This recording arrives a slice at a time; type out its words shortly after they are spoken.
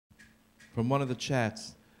from one of the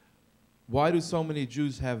chats. Why do so many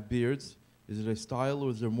Jews have beards? Is it a style or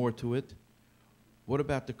is there more to it? What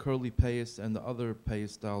about the curly payas and the other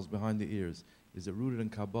payas styles behind the ears? Is it rooted in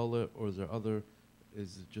Kabbalah or is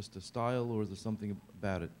it just a style or is there something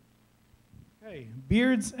about it? Okay,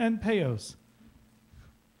 beards and payos.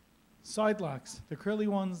 Sidelocks, the curly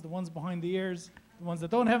ones, the ones behind the ears, the ones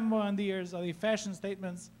that don't have them behind the ears, are they fashion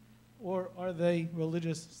statements or are they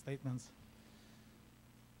religious statements?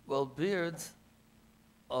 Well, beards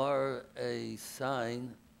are a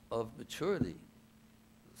sign of maturity.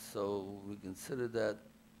 So we consider that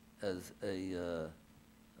as a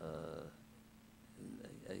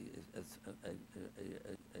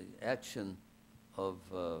action of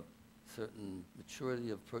certain maturity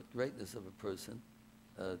of greatness of a person.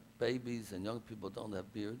 Babies and young people don't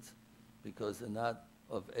have beards because they're not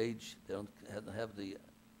of age. They don't have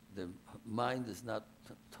their mind is not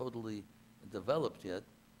totally developed yet,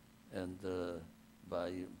 and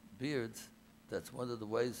by beards, that's one of the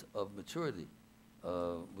ways of maturity.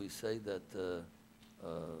 We say that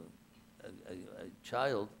a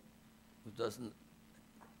child who doesn't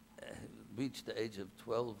reach the age of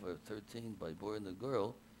 12 or 13 by born a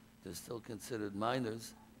girl, they're still considered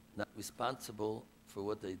minors, not responsible for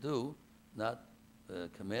what they do, not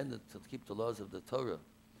commanded to keep the laws of the Torah.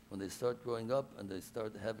 When they start growing up and they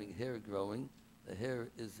start having hair growing, the hair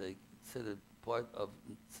is considered part of,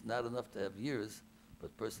 it's not enough to have years, but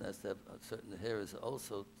a person has to have certain hairs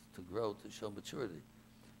also to grow to show maturity.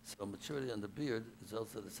 So maturity on the beard is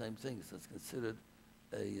also the same thing. So it's considered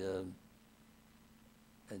a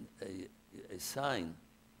sign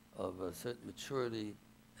of a certain maturity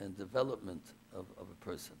and development of a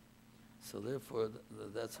person. So therefore,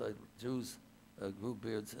 that's why Jews grew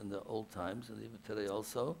beards in the old times, and even today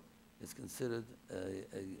also. It's considered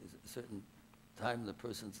a certain time in the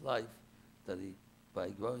person's life that he, by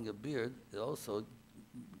growing a beard, it also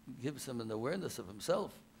gives him an awareness of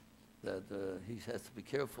himself, that he has to be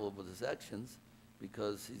careful with his actions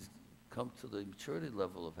because he's come to the maturity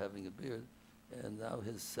level of having a beard, and now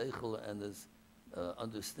his seichel and his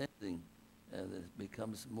understanding and it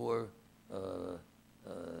becomes more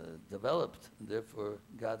developed, and therefore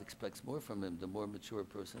God expects more from him the more mature a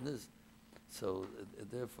person is. So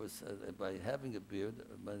therefore, by having a beard,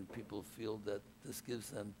 many people feel that this gives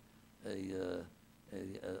them a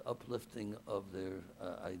uplifting of their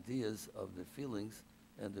ideas, of their feelings,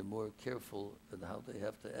 and they're more careful in how they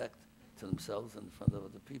have to act to themselves and in front of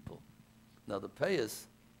other people. Now the payas,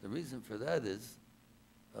 the reason for that is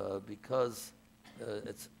because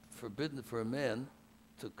it's forbidden for a man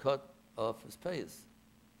to cut off his payas.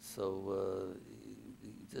 So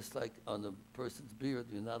just like on a person's beard,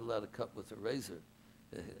 you're not allowed to cut with a razor.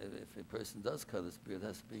 If a person does cut his beard, it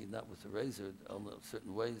has to be not with a razor, only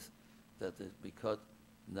certain ways that it be cut,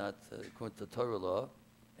 not according to Torah law.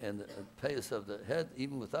 And the payas of the head,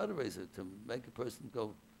 even without a razor, to make a person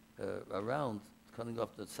go around cutting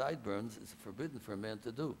off the sideburns is forbidden for a man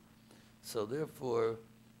to do. So therefore,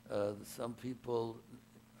 some people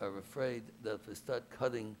are afraid that if they start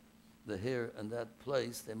cutting the hair in that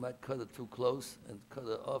place, they might cut it too close and cut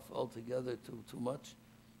it off altogether too much.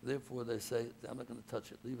 Therefore, they say, I'm not going to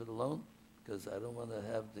touch it. Leave it alone, because I don't want to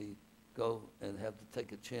have go and have to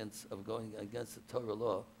take a chance of going against the Torah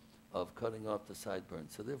law of cutting off the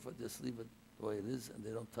sideburns. So therefore, just leave it the way it is, and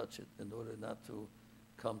they don't touch it in order not to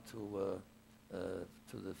come to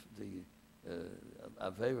the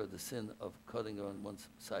avera, the sin of cutting on one's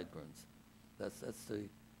sideburns. That's the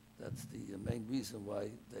main reason why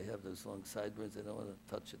they have those long sideburns. They don't want to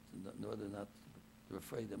touch it in order not. They're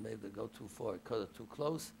afraid that maybe they go too far, cut it too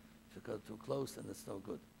close. If you cut it too close, then it's no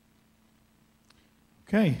good.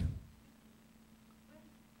 Okay.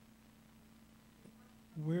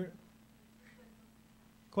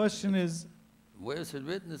 Question is, where is it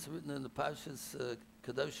written? It's written in the Parshas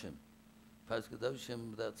Kedoshim. Parshas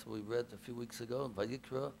Kedoshim, that's what we read a few weeks ago in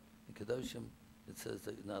Vayikra. In Kedoshim, it says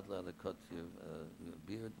that you're not allowed to cut your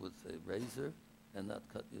beard with a razor and not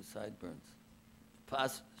cut your sideburns.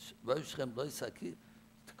 Pas roshchem lo sakif.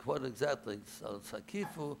 To quote exactly,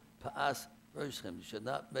 sakifu paas roshchem. You should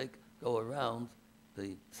not go around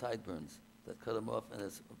the sideburns that cut them off,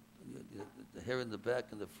 and the hair in the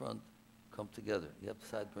back and the front come together. You have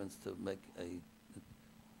sideburns to make a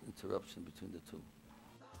interruption between the two.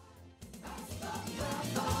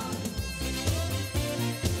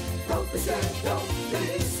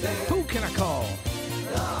 Who can I call?